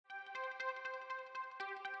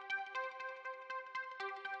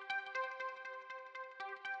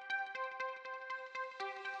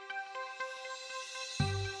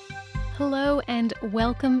Hello and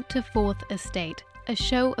welcome to Fourth Estate, a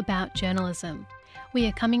show about journalism. We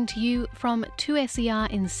are coming to you from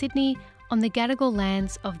 2SER in Sydney on the Gadigal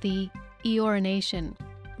lands of the Eora Nation,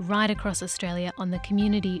 right across Australia on the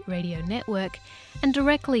Community Radio Network, and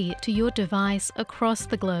directly to your device across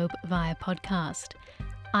the globe via podcast.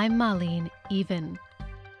 I'm Marlene Even.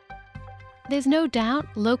 There's no doubt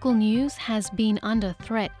local news has been under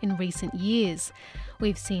threat in recent years.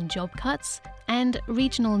 We've seen job cuts and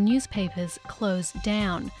regional newspapers close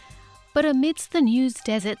down. But amidst the news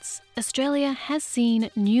deserts, Australia has seen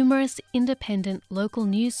numerous independent local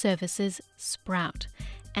news services sprout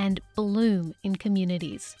and bloom in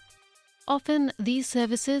communities. Often these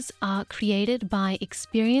services are created by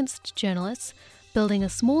experienced journalists building a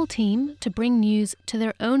small team to bring news to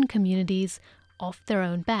their own communities off their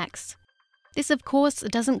own backs. This, of course,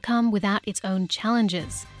 doesn't come without its own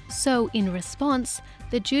challenges. So, in response,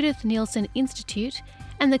 the Judith Neilson Institute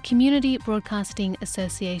and the Community Broadcasting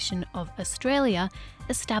Association of Australia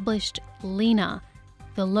established LINA,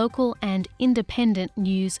 the Local and Independent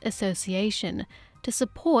News Association, to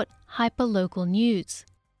support hyperlocal news.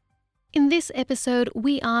 In this episode,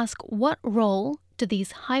 we ask what role do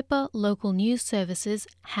these hyperlocal news services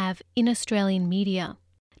have in Australian media?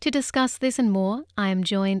 To discuss this and more, I am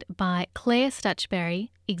joined by Claire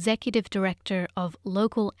Stutchberry, Executive Director of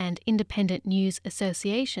Local and Independent News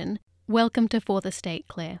Association. Welcome to Fourth Estate,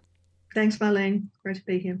 Claire. Thanks, Marlene. Great to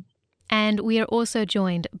be here. And we are also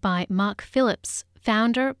joined by Mark Phillips,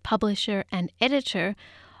 founder, publisher and editor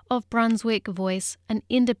of Brunswick Voice, an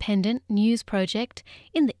independent news project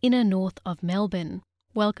in the inner north of Melbourne.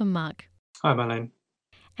 Welcome, Mark. Hi, Marlene.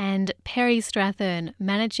 And Perry Strathern,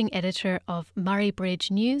 Managing Editor of Murray Bridge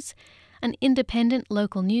News, an independent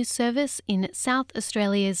local news service in South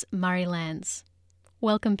Australia's Murray Lands.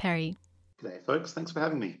 Welcome, Perry. G'day, folks. Thanks for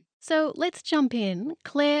having me. So let's jump in.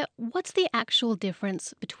 Claire, what's the actual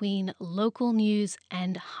difference between local news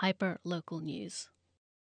and hyper-local news?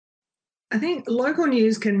 I think local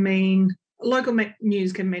news can mean a lot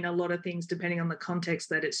of things depending on the context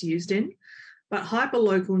that it's used in. But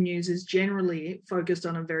hyperlocal news is generally focused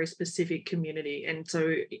on a very specific community. And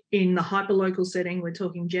so in the hyperlocal setting, we're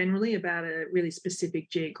talking generally about a really specific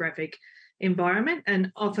geographic environment. And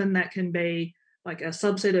often that can be like a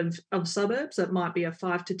subset of suburbs. That might be a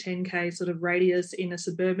 5 to 10K sort of radius in a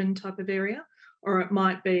suburban type of area, or it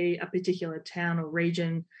might be a particular town or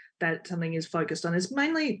region that something is focused on. It's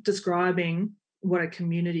mainly describing what a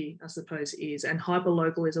community, I suppose, is. And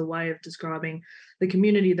hyperlocal is a way of describing the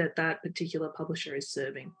community that particular publisher is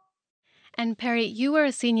serving. And Perry, you were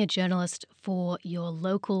a senior journalist for your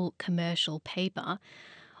local commercial paper.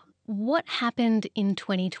 What happened in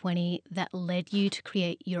 2020 that led you to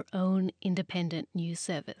create your own independent news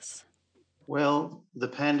service? Well, the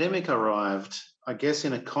pandemic arrived, I guess,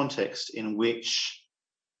 in a context in which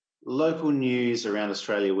local news around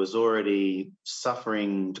Australia was already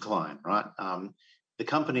suffering decline, right? The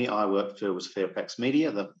company I worked for was Fairfax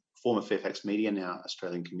Media, the former Fairfax Media, now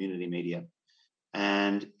Australian Community Media,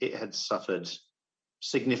 and it had suffered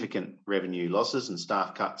significant revenue losses and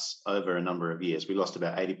staff cuts over a number of years. We lost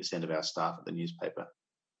about 80% of our staff at the newspaper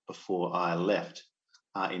before I left.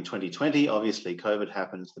 In 2020, obviously, COVID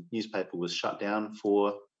happened. The newspaper was shut down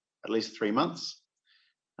for at least 3 months.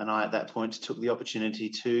 And I, at that point, took the opportunity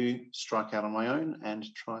to strike out on my own and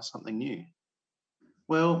try something new.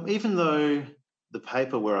 Well, even though the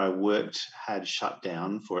paper where I worked had shut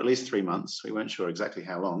down for at least 3 months, we weren't sure exactly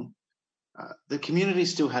how long, the community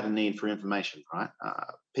still had a need for information, right?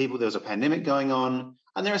 There was a pandemic going on,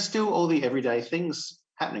 and there are still all the everyday things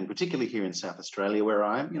happening, particularly here in South Australia where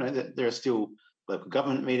I am. There are still local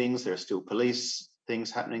government meetings, there are still police things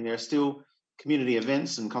happening, there are still community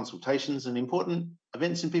events and consultations and important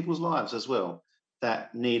events in people's lives as well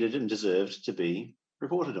that needed and deserved to be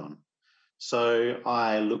reported on. So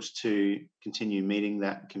I looked to continue meeting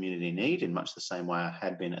that community need in much the same way I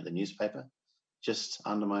had been at the newspaper, just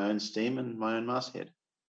under my own steam and my own masthead.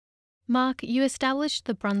 Mark, you established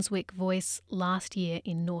the Brunswick Voice last year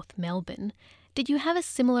in North Melbourne. Did you have a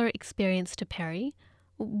similar experience to Perry?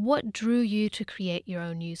 What drew you to create your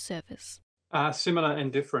own news service? Similar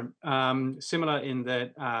and different. Similar in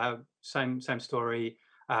that same story.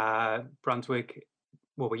 Brunswick,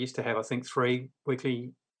 well, we used to have, I think, 3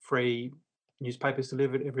 weekly free newspapers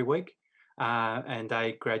delivered every week, and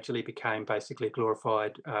they gradually became basically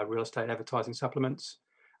glorified real estate advertising supplements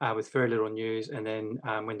with very little news. And then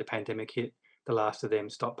when the pandemic hit, the last of them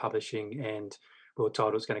stopped publishing, and we were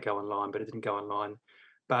told it was going to go online, but it didn't go online.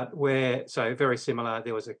 But so very similar.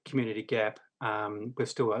 There was a community gap. We're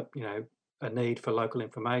still a need for local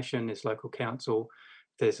information. There's local council.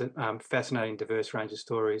 There's a fascinating, diverse range of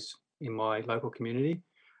stories in my local community.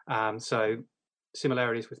 So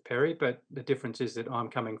similarities with Perry, but the difference is that I'm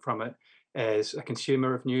coming from it as a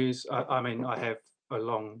consumer of news. I mean, I have a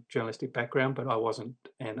long journalistic background, but I wasn't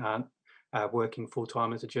and aren't working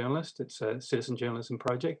full-time as a journalist. It's a citizen journalism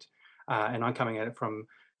project, and I'm coming at it from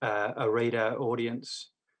a reader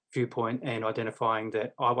audience viewpoint and identifying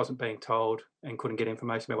that I wasn't being told and couldn't get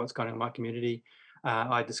information about what's going on in my community.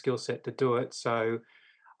 I had the skill set to do it. So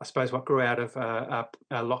I suppose what grew out of a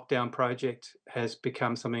lockdown project has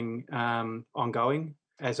become something ongoing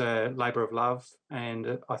as a labour of love.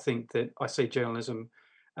 And I think that I see journalism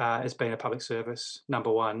as being a public service,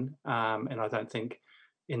 number one. And I don't think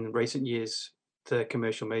in recent years, the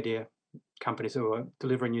commercial media companies that were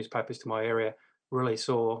delivering newspapers to my area really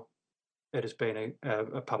saw it as being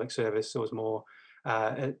a public service. There was more,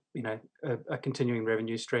 a continuing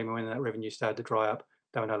revenue stream. And when that revenue started to dry up,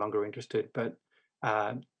 they were no longer interested. But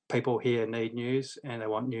people here need news and they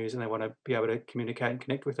want news and they want to be able to communicate and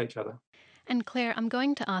connect with each other. And Claire, I'm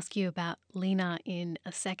going to ask you about Lena in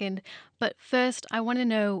a second, but first I want to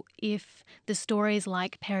know if the stories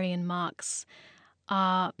like Perry and Mark's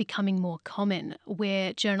are becoming more common,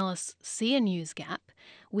 where journalists see a news gap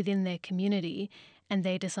within their community and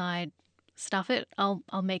they decide, stuff it, I'll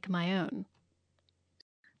make my own.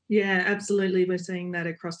 Yeah, absolutely. We're seeing that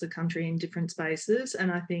across the country in different spaces.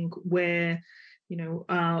 And I think where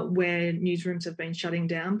newsrooms have been shutting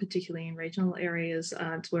down, particularly in regional areas,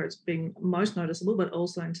 it's where it's been most noticeable, but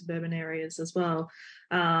also in suburban areas as well.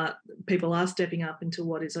 People are stepping up into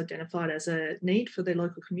what is identified as a need for their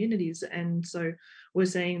local communities. And so we're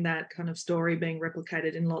seeing that kind of story being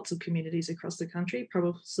replicated in lots of communities across the country,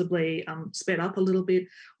 possibly sped up a little bit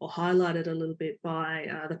or highlighted a little bit by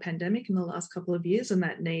the pandemic in the last couple of years, and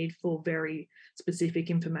that need for very specific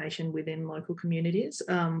information within local communities.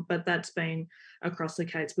 But that's been across the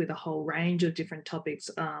case with a whole range of different topics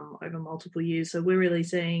over multiple years. So we're really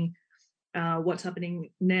seeing what's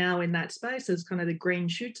happening now in that space as kind of the green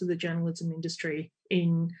shoots of the journalism industry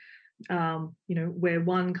in where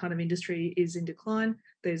one kind of industry is in decline,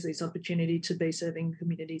 there's this opportunity to be serving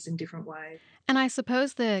communities in different ways. And I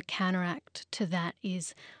suppose the counteract to that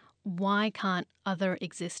is, why can't other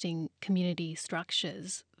existing community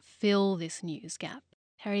structures fill this news gap?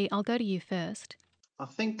 Harry, I'll go to you first. I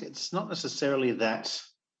think it's not necessarily that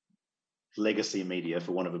legacy media,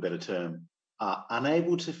 for want of a better term, are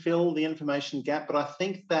unable to fill the information gap, but I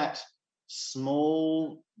think that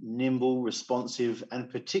small, nimble, responsive, and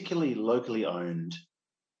particularly locally owned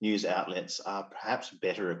news outlets are perhaps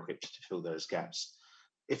better equipped to fill those gaps.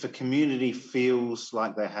 If a community feels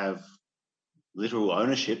like they have literal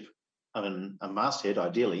ownership of a masthead,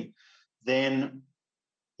 ideally, then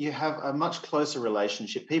you have a much closer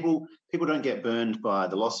relationship. People don't get burned by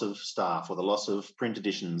the loss of staff or the loss of print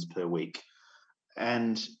editions per week.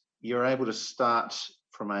 And you're able to start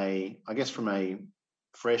from a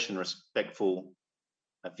fresh and respectful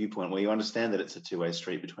viewpoint where you understand that it's a two-way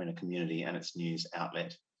street between a community and its news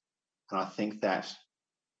outlet. And I think that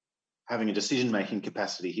having a decision-making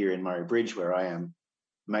capacity here in Murray Bridge, where I am,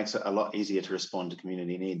 makes it a lot easier to respond to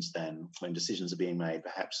community needs than when decisions are being made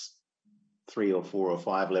perhaps 3 or 4 or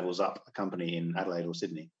 5 levels up a company in Adelaide or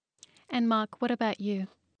Sydney. And Mark, what about you?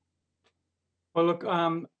 Well, look,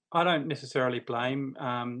 I don't necessarily blame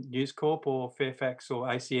News Corp or Fairfax or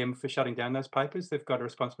ACM for shutting down those papers. They've got a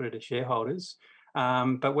responsibility to shareholders.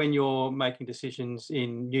 But when you're making decisions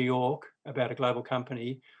in New York about a global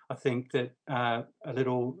company, I think that a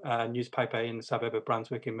little newspaper in the suburb of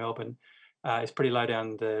Brunswick in Melbourne is pretty low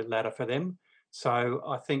down the ladder for them. So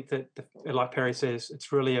I think that, like Perry says,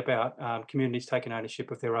 it's really about communities taking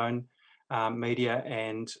ownership of their own media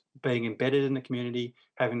and being embedded in the community,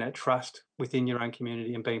 having that trust within your own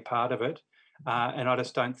community and being part of it. And I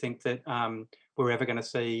just don't think that we're ever going to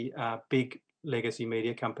see big legacy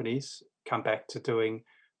media companies come back to doing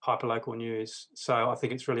hyperlocal news. So I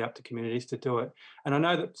think it's really up to communities to do it. And I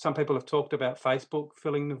know that some people have talked about Facebook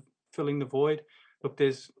filling the void. Look,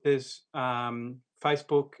 there's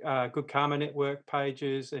Facebook, Good Karma Network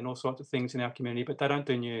pages and all sorts of things in our community, but they don't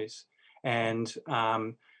do news. And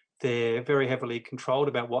they're very heavily controlled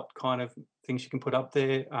about what kind of things you can put up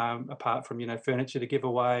there, apart from, furniture to give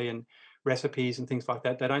away and recipes and things like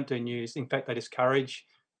that. They don't do news. In fact, they discourage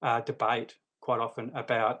debate quite often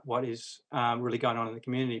about what is really going on in the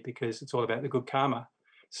community, because it's all about the good karma.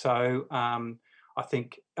 So I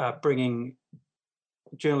think bringing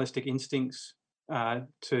journalistic instincts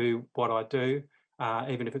to what I do,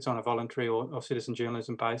 even if it's on a voluntary or citizen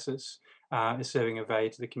journalism basis, is serving a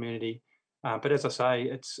value to the community. But as I say,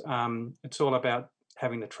 it's all about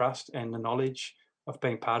having the trust and the knowledge of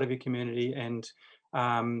being part of your community, and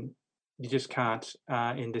you just can't,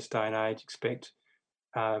 in this day and age, expect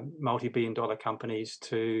multi-billion-dollar companies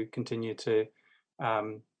to continue to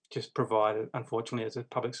just provide it, unfortunately, as a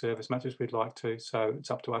public service, much as we'd like to. So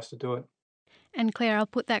it's up to us to do it. And Claire, I'll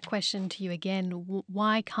put that question to you again.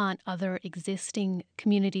 Why can't other existing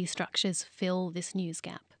community structures fill this news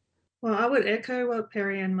gap? Well, I would echo what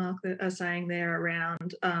Perry and Mark are saying there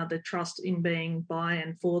around the trust in being by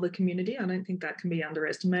and for the community. I don't think that can be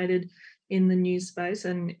underestimated in the news space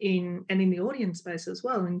and in the audience space as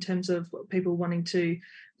well, in terms of people wanting to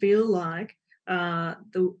feel like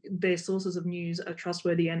their sources of news are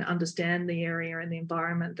trustworthy and understand the area and the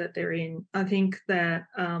environment that they're in. I think that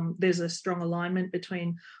there's a strong alignment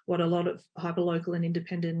between what a lot of hyperlocal and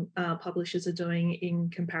independent publishers are doing in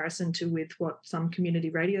comparison to with what some community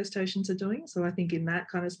radio stations are doing. So I think in that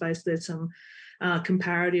kind of space, there's some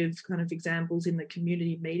comparative kind of examples in the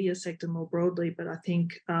community media sector more broadly. But I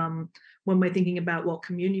think when we're thinking about what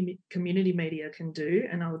community media can do,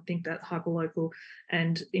 and I would think that hyperlocal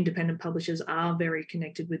and independent publishers are very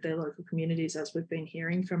connected with their local communities, as we've been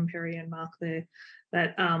hearing from Perry and Mark there,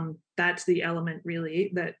 that that's the element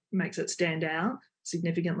really that makes it stand out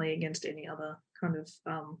significantly against any other kind of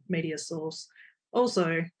media source.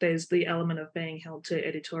 Also, there's the element of being held to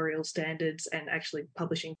editorial standards and actually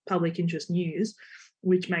publishing public interest news,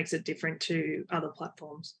 which makes it different to other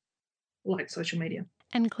platforms like social media.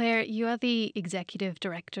 And Claire, you are the Executive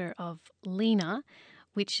Director of LINA,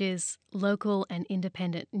 which is Local and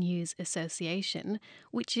Independent News Association,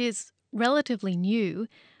 which is relatively new.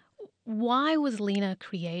 Why was LINA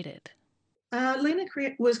created? LINA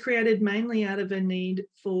was created mainly out of a need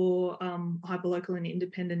for hyperlocal and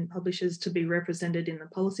independent publishers to be represented in the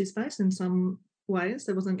policy space in some ways.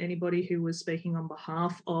 There wasn't anybody who was speaking on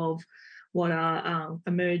behalf of what are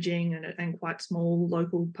emerging and quite small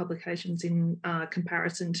local publications in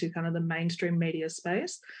comparison to kind of the mainstream media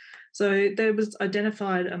space. So there was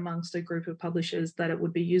identified amongst a group of publishers that it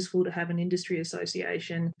would be useful to have an industry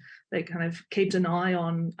association that kind of keeps an eye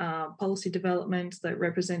on policy developments, that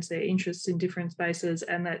represents their interests in different spaces,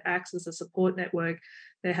 and that acts as a support network.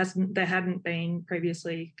 There hadn't been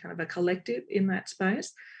previously kind of a collective in that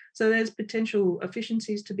space. So there's potential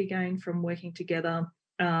efficiencies to be gained from working together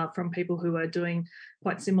from people who are doing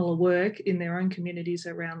quite similar work in their own communities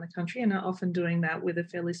around the country, and are often doing that with a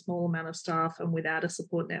fairly small amount of staff and without a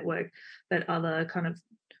support network that other kind of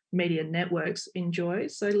media networks enjoy.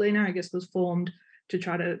 So LINA, I guess, was formed to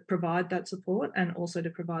try to provide that support and also to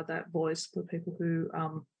provide that voice for people who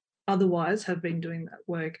otherwise have been doing that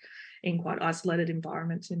work in quite isolated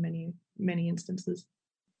environments in many instances.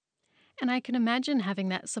 And I can imagine having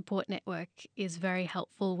that support network is very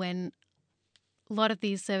helpful when a lot of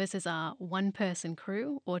these services are one-person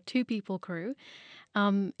crew or two-people crew.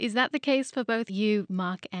 Is that the case for both you,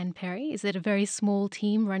 Mark, and Perry? Is it a very small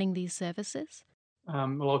team running these services?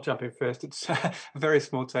 Well, I'll jump in first. It's a very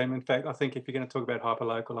small team. In fact, I think if you're going to talk about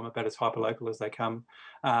hyperlocal, I'm about as hyperlocal as they come.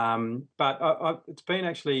 But it's been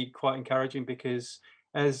actually quite encouraging because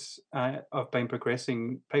as I've been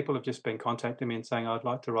progressing, people have just been contacting me and saying, I'd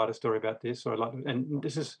like to write a story about this, or I'd like to, and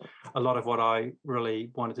this is a lot of what I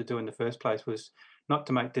really wanted to do in the first place, was not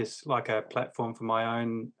to make this like a platform for my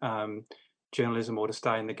own journalism or to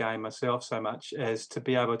stay in the game myself so much as to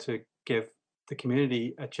be able to give the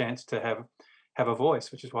community a chance to have a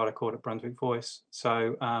voice, which is why I called it Brunswick Voice.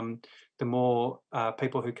 So the more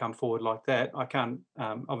people who come forward like that, I can't,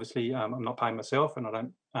 obviously I'm not paying myself and I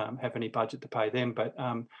don't have any budget to pay them, but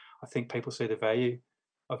I think people see the value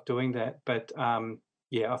of doing that. But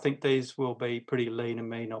yeah, I think these will be pretty lean and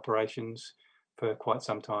mean operations for quite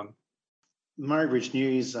some time. Murray Bridge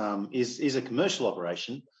News is a commercial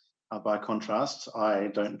operation. By contrast, I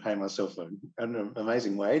don't pay myself an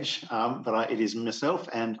amazing wage, but it is myself,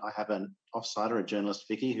 and I have an offsider, a journalist,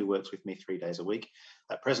 Vicky, who works with me 3 days a week.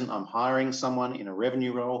 At present, I'm hiring someone in a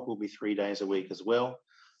revenue role who will be 3 days a week as well.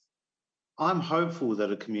 I'm hopeful that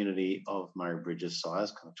a community of Murray Bridge's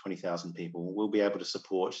size, kind of 20,000 people, will be able to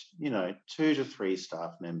support, 2 to 3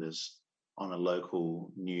 staff members on a local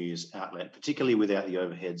news outlet, particularly without the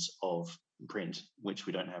overheads of print, which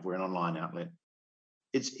we don't have. We're an online outlet.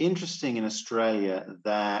 It's interesting in Australia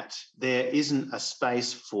that there isn't a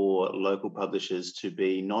space for local publishers to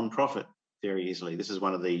be non-profit very easily. This is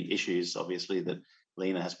one of the issues, obviously, that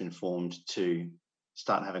LINA has been formed to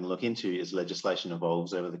start having a look into as legislation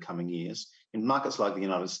evolves over the coming years. In markets like the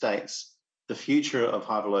United States, the future of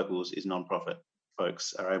hyperlocals is non-profit.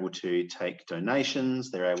 Folks are able to take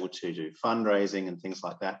donations, they're able to do fundraising and things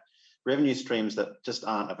like that. Revenue streams that just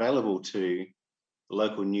aren't available to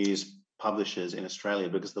local news publishers in Australia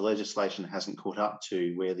because the legislation hasn't caught up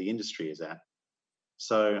to where the industry is at.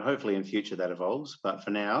 So hopefully in future that evolves. But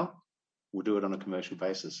for now, will do it on a commercial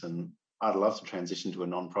basis. And I'd love to transition to a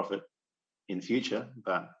non-profit in future,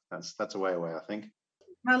 but that's a way away, I think.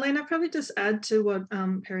 Marlene, I'd probably just add to what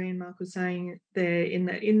Perry and Mark were saying there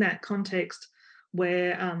in that context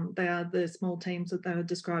where they are the small teams that they were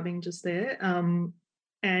describing just there,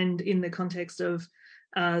 and in the context of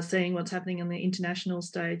seeing what's happening on the international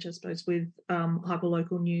stage, I suppose, with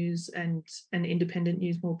hyperlocal news and independent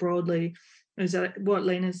news more broadly, is that what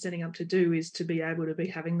Lena's setting up to do is to be able to be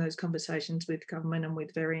having those conversations with government and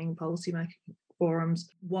with varying policymaking forums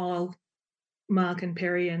while Mark and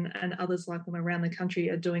Perry and others like them around the country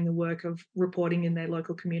are doing the work of reporting in their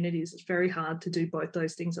local communities. It's very hard to do both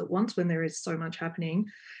those things at once when there is so much happening.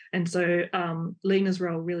 And so Lena's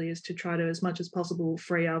role really is to try to, as much as possible,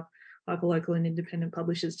 free up hyperlocal and independent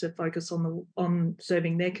publishers to focus on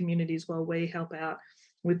serving their communities while we help out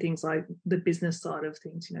with things like the business side of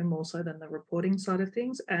things, you know, more so than the reporting side of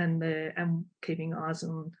things, and keeping eyes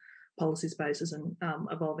on policy spaces and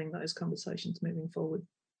evolving those conversations moving forward.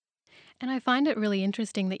 And I find it really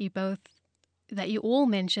interesting that you all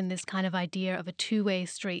mention this kind of idea of a two-way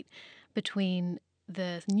street between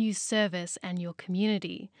the news service and your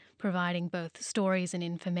community, providing both stories and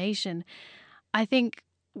information. I think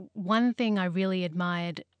one thing I really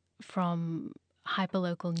admired from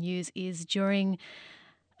hyperlocal news is during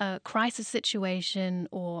a crisis situation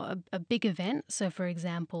or a big event, so for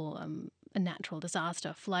example, a natural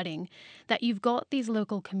disaster, flooding, that you've got these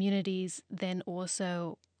local communities then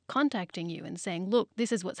also contacting you and saying, look,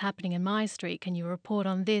 this is what's happening in my street. Can you report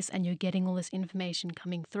on this? And you're getting all this information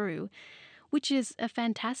coming through, which is a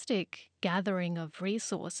fantastic gathering of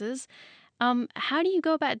resources. How do you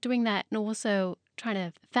go about doing that and also trying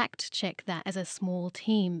to fact check that as a small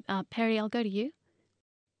team? Perry, I'll go to you.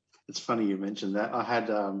 It's funny you mentioned that. I had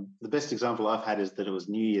the best example I've had is that it was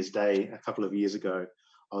New Year's Day a couple of years ago.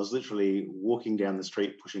 I was literally walking down the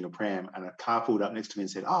street pushing a pram and a car pulled up next to me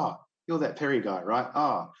and said, you're that Perry guy,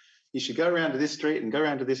 right? You should go around to this street and go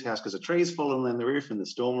around to this house because a tree's fallen on the roof in the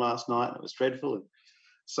storm last night. And it was dreadful. And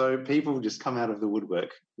so people just come out of the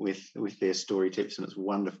woodwork with their story tips, and it's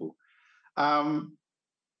wonderful.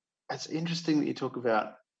 It's interesting that you talk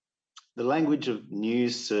about the language of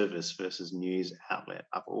news service versus news outlet.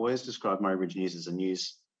 I've always described Murray News as a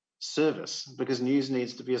news service because news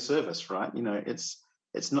needs to be a service, right? You know, it's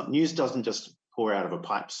not, news doesn't just pour out of a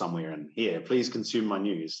pipe somewhere and here, please consume my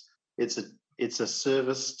news. It's a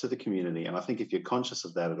service to the community. And I think if you're conscious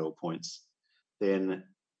of that at all points, then,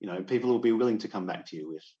 you know, people will be willing to come back to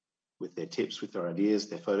you with their tips, with their ideas,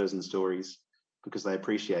 their photos and stories, because they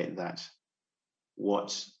appreciate that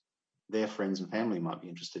what their friends and family might be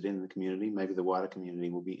interested in the community, maybe the wider community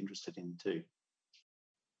will be interested in too.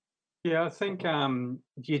 Yeah, I think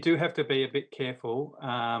you do have to be a bit careful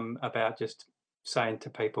about just saying to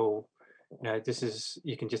people, you know,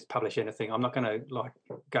 you can just publish anything. I'm not going to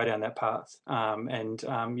go down that path.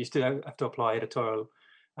 And you still have to apply editorial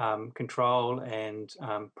control and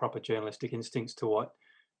proper journalistic instincts to what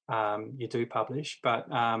you do publish. But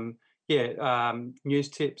news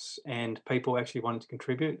tips and people actually wanting to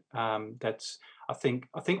contribute. That's I think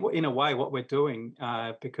in a way what we're doing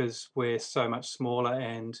because we're so much smaller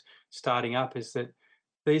and starting up is that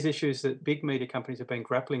these issues that big media companies have been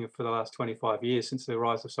grappling with for the last 25 years since the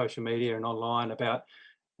rise of social media and online about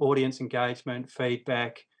audience engagement,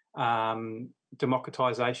 feedback,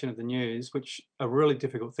 democratisation of the news, which are really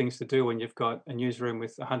difficult things to do when you've got a newsroom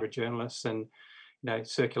with 100 journalists and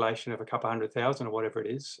circulation of a couple 100,000 or whatever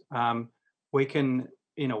it is. We can,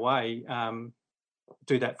 in a way,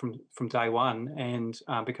 do that from day one, and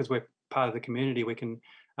because we're part of the community, we can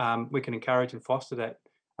encourage and foster that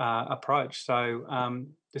approach. So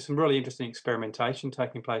there's some really interesting experimentation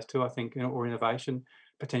taking place too, I think, or innovation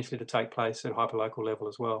potentially to take place at hyperlocal level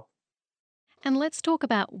as well. And let's talk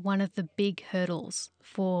about one of the big hurdles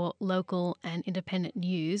for local and independent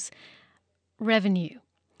news, revenue.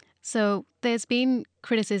 So there's been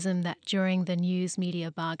criticism that during the News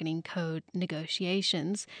Media Bargaining Code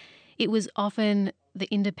negotiations, it was often the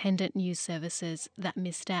independent news services that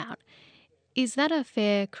missed out. Is that a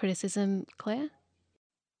fair criticism, Claire?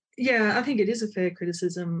 Yeah, I think it is a fair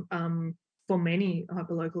criticism for many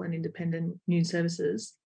hyperlocal and independent news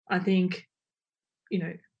services. I think,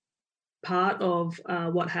 part of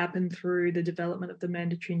what happened through the development of the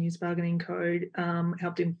Mandatory News Bargaining Code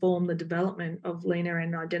helped inform the development of LENA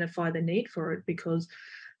and identify the need for it, because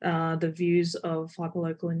the views of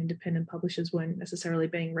hyperlocal and independent publishers weren't necessarily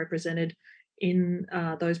being represented in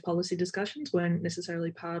those policy discussions, weren't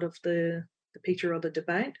necessarily part of the the picture of the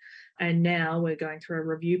debate. And now we're going through a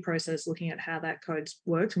review process looking at how that code's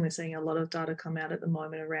worked. And we're seeing a lot of data come out at the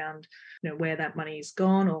moment around, where that money's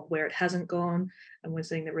gone or where it hasn't gone. And we're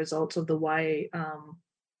seeing the results of the way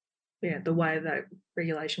that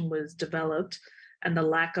regulation was developed, and the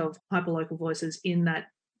lack of hyperlocal voices in that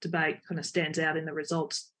debate kind of stands out in the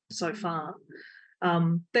results so far.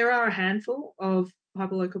 There are a handful of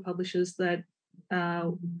hyperlocal publishers that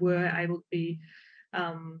were able to be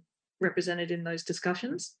represented in those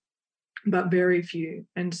discussions, but very few.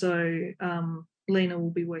 And so LENA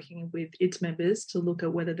will be working with its members to look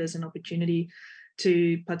at whether there's an opportunity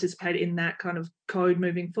to participate in that kind of code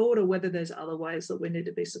moving forward, or whether there's other ways that we need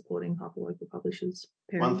to be supporting hyperlocal publishers.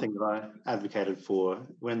 Perry? One thing that I advocated for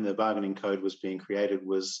when the bargaining code was being created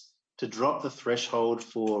was to drop the threshold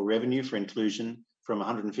for revenue for inclusion from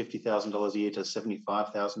 $150,000 a year to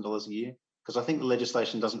 $75,000 a year, because I think the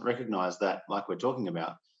legislation doesn't recognise that, like we're talking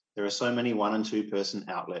about. There are so many 1- and 2-person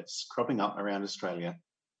outlets cropping up around Australia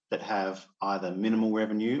that have either minimal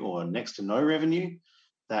revenue or next to no revenue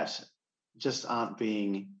that just aren't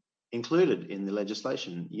being included in the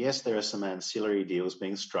legislation. Yes, there are some ancillary deals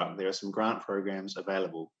being struck. There are some grant programs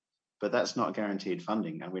available, but that's not guaranteed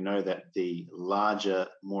funding. And we know that the larger,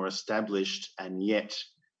 more established, and yet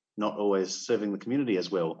not always serving the community as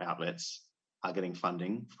well outlets are getting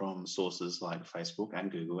funding from sources like Facebook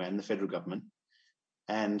and Google and the federal government.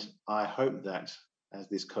 And I hope that as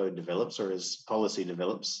this code develops, or as policy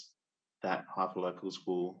develops, that hyperlocals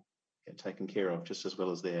will get taken care of just as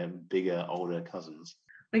well as their bigger, older cousins.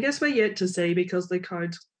 I guess we're yet to see, because the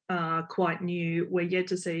code's quite new, we're yet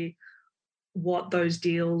to see what those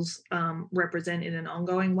deals represent in an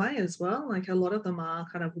ongoing way as well. Like, a lot of them are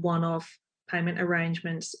kind of one-off payment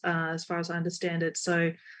arrangements, as far as I understand it.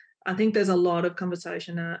 So I think there's a lot of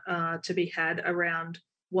conversation to be had around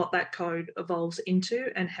what that code evolves into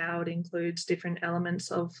and how it includes different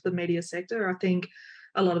elements of the media sector. I think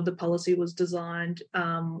a lot of the policy was designed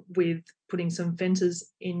with putting some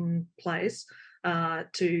fences in place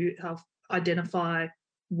to help identify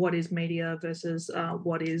what is media versus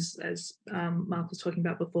what is, as Mark was talking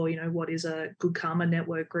about before, what is a Good Karma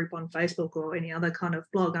Network group on Facebook or any other kind of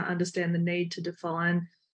blog. I understand the need to define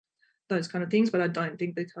those kind of things, but I don't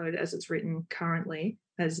think the code as it's written currently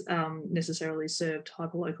has necessarily served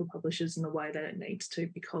hyperlocal publishers in the way that it needs to,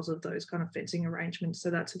 because of those kind of fencing arrangements.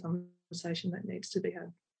 So that's a conversation that needs to be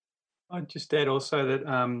had. I'd just add also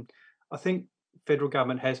that I think federal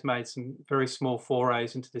government has made some very small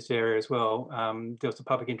forays into this area as well. There was the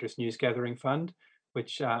Public Interest News Gathering Fund,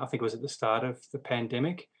 which I think was at the start of the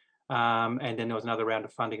pandemic. And then there was another round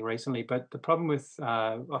of funding recently. But the problem with,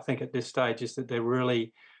 I think at this stage, is that they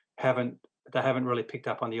haven't really picked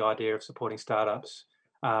up on the idea of supporting startups.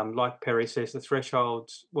 Like Perry says, the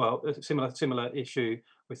thresholds, well, a similar issue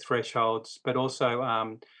with thresholds, but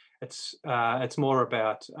also it's more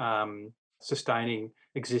about sustaining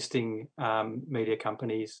existing media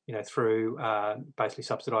companies, through basically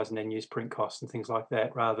subsidising their newsprint costs and things like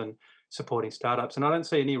that, rather than supporting startups. And I don't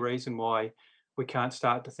see any reason why we can't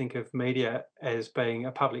start to think of media as being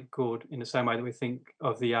a public good in the same way that we think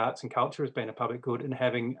of the arts and culture as being a public good, and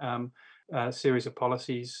having a series of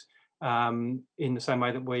policies in the same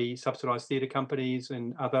way that we subsidise theatre companies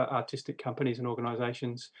and other artistic companies and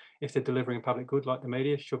organisations, if they're delivering a public good like the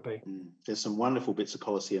media should be. There's some wonderful bits of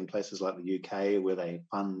policy in places like the UK where they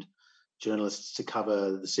fund journalists to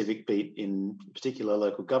cover the civic beat in particular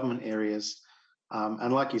local government areas.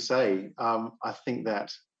 And like you say, I think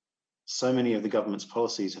that so many of the government's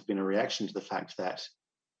policies have been a reaction to the fact that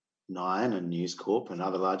Nine and News Corp and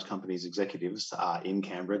other large companies' executives are in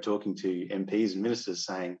Canberra talking to MPs and ministers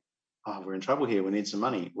saying, we're in trouble here, we need some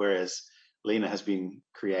money. Whereas LENA has been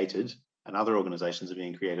created, and other organisations are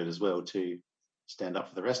being created as well, to stand up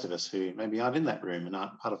for the rest of us who maybe aren't in that room and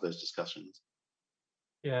aren't part of those discussions.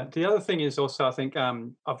 Yeah, the other thing is also, I think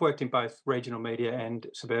I've worked in both regional media and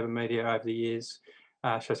suburban media over the years.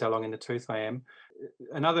 Shows how long in the tooth I am.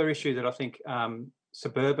 Another issue that I think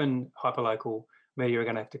suburban hyperlocal media are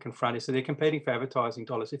going to have to confront is that they're competing for advertising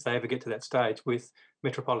dollars, if they ever get to that stage, with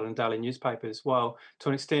metropolitan daily newspapers. While to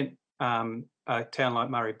an extent, a town like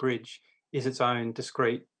Murray Bridge is its own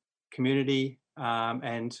discrete community,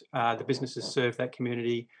 and the businesses serve that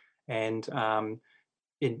community. And to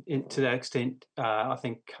that extent, I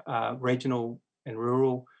think regional and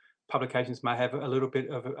rural publications may have a little bit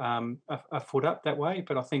of a foot up that way,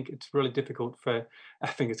 but I think it's really difficult for,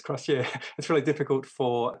 fingers crossed, it's really difficult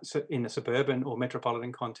for, in the suburban or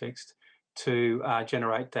metropolitan context, to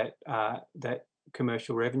generate that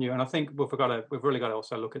commercial revenue. And I think we've really got to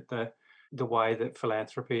also look at the way that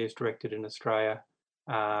philanthropy is directed in Australia.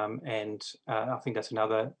 And I think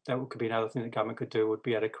that could be another thing that government could do, would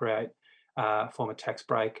be able to create a form of tax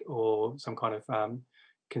break or some kind of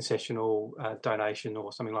concessional donation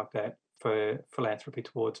or something like that for philanthropy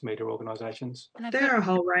towards media organisations. There are a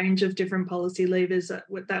whole range of different policy levers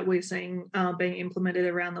that we're seeing being implemented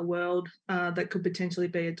around the world that could potentially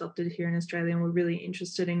be adopted here in Australia, and we're really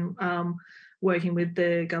interested in working with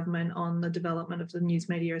the government on the development of the News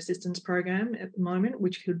Media Assistance Program at the moment,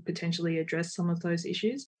 which could potentially address some of those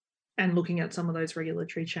issues, and looking at some of those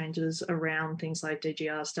regulatory changes around things like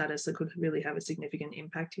DGR status that could really have a significant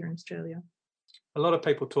impact here in Australia. A lot of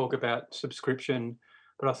people talk about subscription,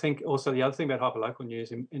 but I think also the other thing about hyperlocal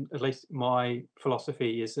news, in at least my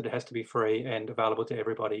philosophy, is that it has to be free and available to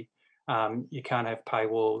everybody. You can't have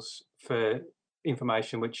paywalls for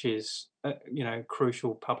information which is,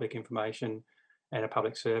 crucial public information and a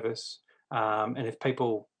public service. And if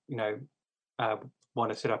people, want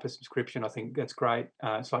to set up a subscription, I think that's great.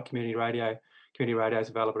 It's like community radio. Community radio is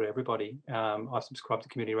available to everybody. I subscribe to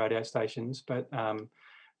community radio stations, but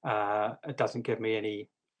it doesn't give me any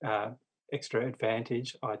extra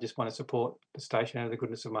advantage. I just want to support the station out of the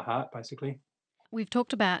goodness of my heart, basically. We've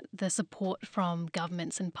talked about the support from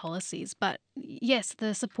governments and policies, but yes,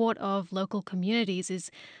 the support of local communities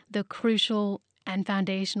is the crucial and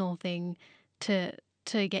foundational thing to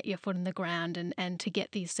get your foot in the ground and to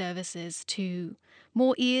get these services to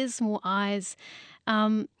more ears, more eyes.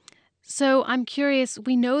 So I'm curious,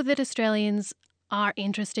 we know that Australians are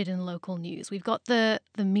interested in local news. We've got the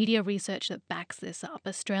media research that backs this up.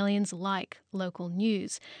 Australians like local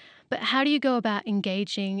news. But how do you go about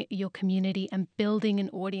engaging your community and building an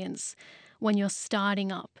audience when you're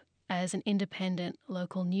starting up as an independent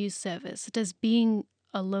local news service? Does being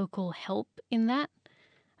a local help in that?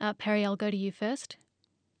 Perry, I'll go to you first.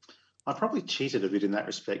 I probably cheated a bit in that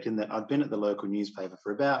respect, in that I've been at the local newspaper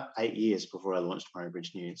for about 8 years before I launched Murray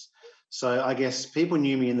Bridge News. So I guess people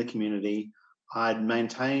knew me in the community. I'd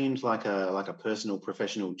maintained like a personal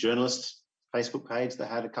professional journalist Facebook page that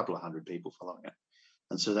had a couple of hundred people following it.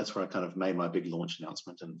 And so that's where I kind of made my big launch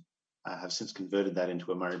announcement, and I have since converted that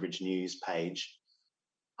into a Murray Bridge News page.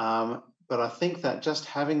 But I think that just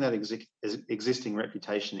having that existing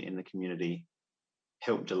reputation in the community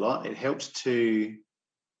helped a lot. It helped to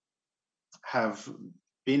have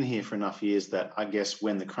been here for enough years that I guess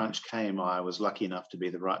when the crunch came, I was lucky enough to be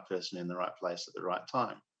the right person in the right place at the right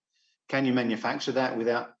time. Can you manufacture that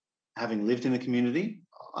without having lived in the community?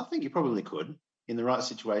 I think you probably could, in the right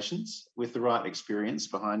situations, with the right experience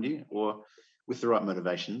behind you, or with the right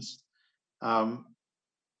motivations.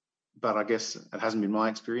 But I guess it hasn't been my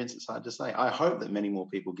experience. It's hard to say. I hope that many more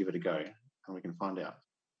people give it a go, and we can find out.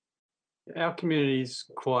 Our community is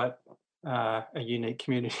quite a unique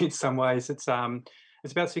community in some ways. It's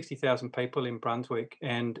about 60,000 people in Brunswick,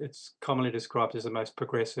 and it's commonly described as the most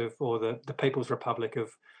progressive, or the People's Republic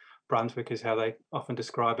of Brunswick is how they often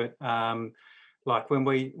describe it. Like when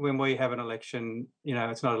we have an election,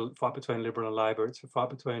 it's not a fight between Liberal and Labor. It's a fight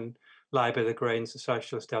between Labor, the Greens, the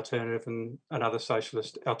Socialist Alternative, and another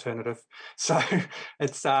Socialist Alternative. So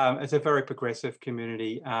it's a very progressive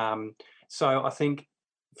community. So I think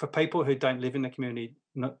for people who don't live in the community,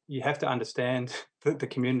 you have to understand the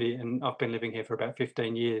community. And I've been living here for about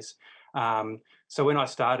 15 years. So when I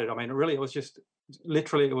started, it was just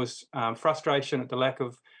literally frustration at the lack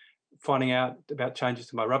of finding out about changes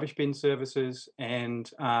to my rubbish bin services, and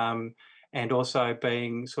also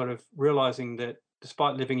being sort of realising that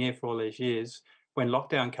despite living here for all these years, when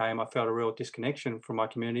lockdown came, I felt a real disconnection from my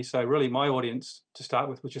community. So really my audience to start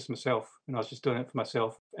with was just myself, and I was just doing it for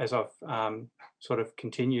myself. As I've sort of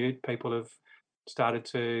continued, people have started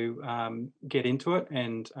to get into it,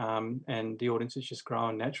 and the audience has just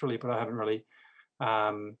grown naturally, but I haven't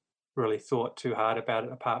really thought too hard about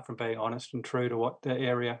it, apart from being honest and true to what the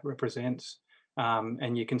area represents.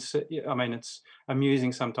 And you can see, it's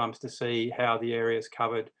amusing sometimes to see how the area is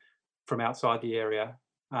covered from outside the area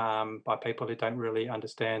by people who don't really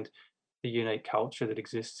understand the unique culture that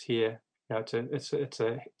exists here. It's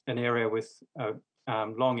an area with a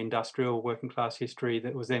long industrial working class history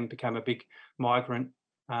that was then become a big migrant,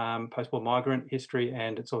 post-war migrant history,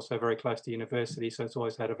 and it's also very close to university, so it's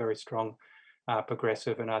always had a very strong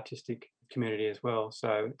progressive and artistic community as well.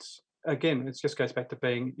 So it just goes back to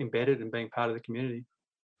being embedded and being part of the community.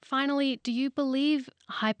 Finally, do you believe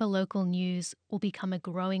hyperlocal news will become a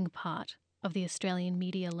growing part of the Australian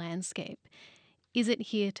media landscape? Is it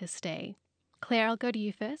here to stay? Claire, I'll go to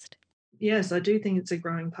you first. Yes, I do think it's a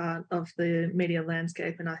growing part of the media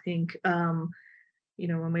landscape, and I think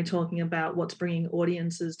when we're talking about what's bringing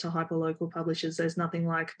audiences to hyperlocal publishers, there's nothing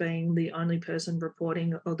like being the only person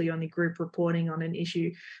reporting or the only group reporting on an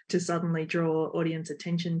issue to suddenly draw audience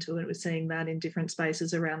attention to it. We're seeing that in different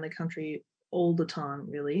spaces around the country all the time,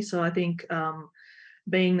 really. So I think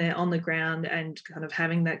being there on the ground and kind of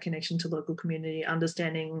having that connection to local community,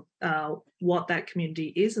 understanding what that community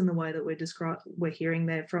is and the way that we're hearing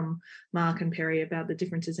there from Mark and Perry about the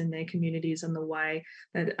differences in their communities and the way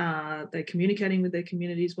that they're communicating with their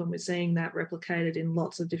communities. When we're seeing that replicated in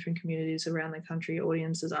lots of different communities around the country,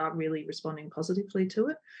 audiences are really responding positively to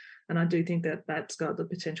it. And I do think that that's got the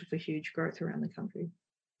potential for huge growth around the country.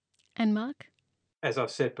 And Mark? As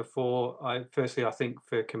I've said before, I think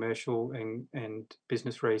for commercial and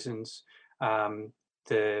business reasons,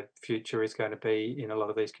 the future is going to be in a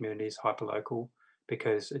lot of these communities hyperlocal,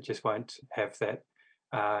 because it just won't have that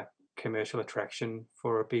commercial attraction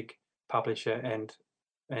for a big publisher,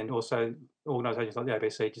 and also organisations like the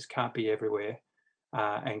ABC just can't be everywhere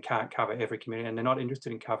and can't cover every community, and they're not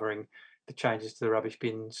interested in covering the changes to the rubbish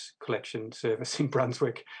bins collection service in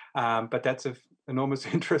Brunswick, but that's of enormous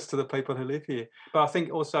interest to the people who live here. But I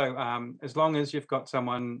think also, as long as you've got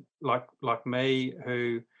someone like me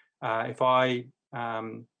who, if I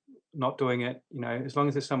not doing it, as long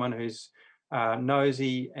as there's someone who's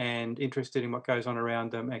nosy and interested in what goes on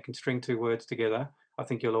around them and can string two words together, I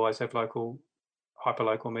think you'll always have hyperlocal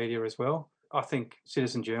media as well. I think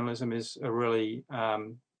citizen journalism is a really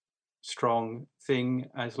strong thing,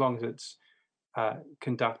 as long as it's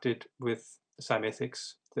conducted with the same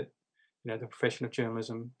ethics that the profession of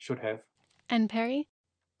journalism should have. And Perry?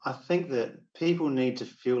 I think that people need to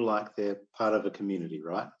feel like they're part of a community,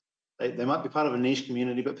 right? They might be part of a niche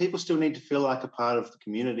community, but people still need to feel like a part of the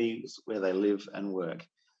communities where they live and work.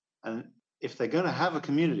 And if they're going to have a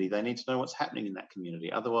community, they need to know what's happening in that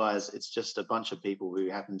community. Otherwise, it's just a bunch of people who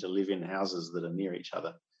happen to live in houses that are near each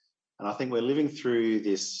other. And I think we're living through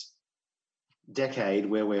this decade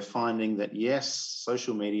where we're finding that, yes,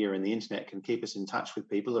 social media and the internet can keep us in touch with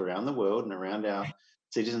people around the world and around our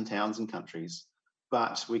cities and towns and countries,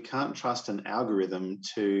 but we can't trust an algorithm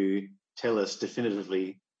to tell us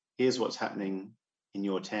definitively, here's what's happening in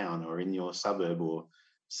your town or in your suburb or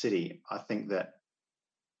city. I think that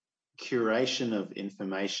curation of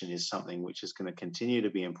information is something which is going to continue to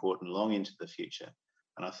be important long into the future.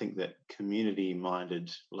 And I think that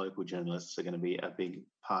community-minded local journalists are going to be a big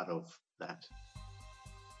part of that.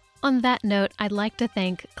 On that note, I'd like to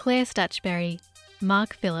thank Claire Stutchberry,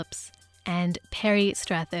 Mark Phillips, and Perry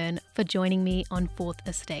Strathern for joining me on Fourth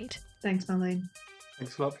Estate. Thanks, Marlene.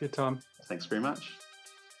 Thanks a lot for your time. Thanks very much.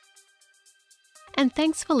 And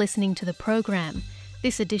thanks for listening to the program.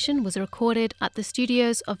 This edition was recorded at the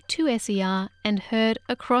studios of 2SER and heard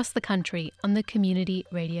across the country on the Community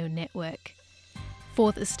Radio Network.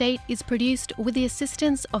 Fourth Estate is produced with the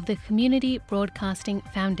assistance of the Community Broadcasting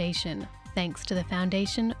Foundation. Thanks to the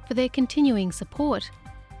Foundation for their continuing support.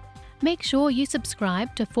 Make sure you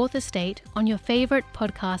subscribe to Fourth Estate on your favourite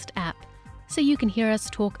podcast app so you can hear us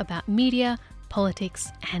talk about media,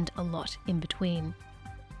 politics, and a lot in between.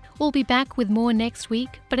 We'll be back with more next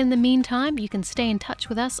week, but in the meantime, you can stay in touch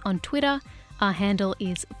with us on Twitter. Our handle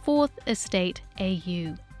is Fourth Estate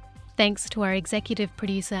AU. Thanks to our executive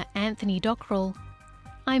producer, Anthony Dockrell.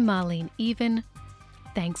 I'm Marlene Even.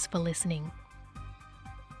 Thanks for listening.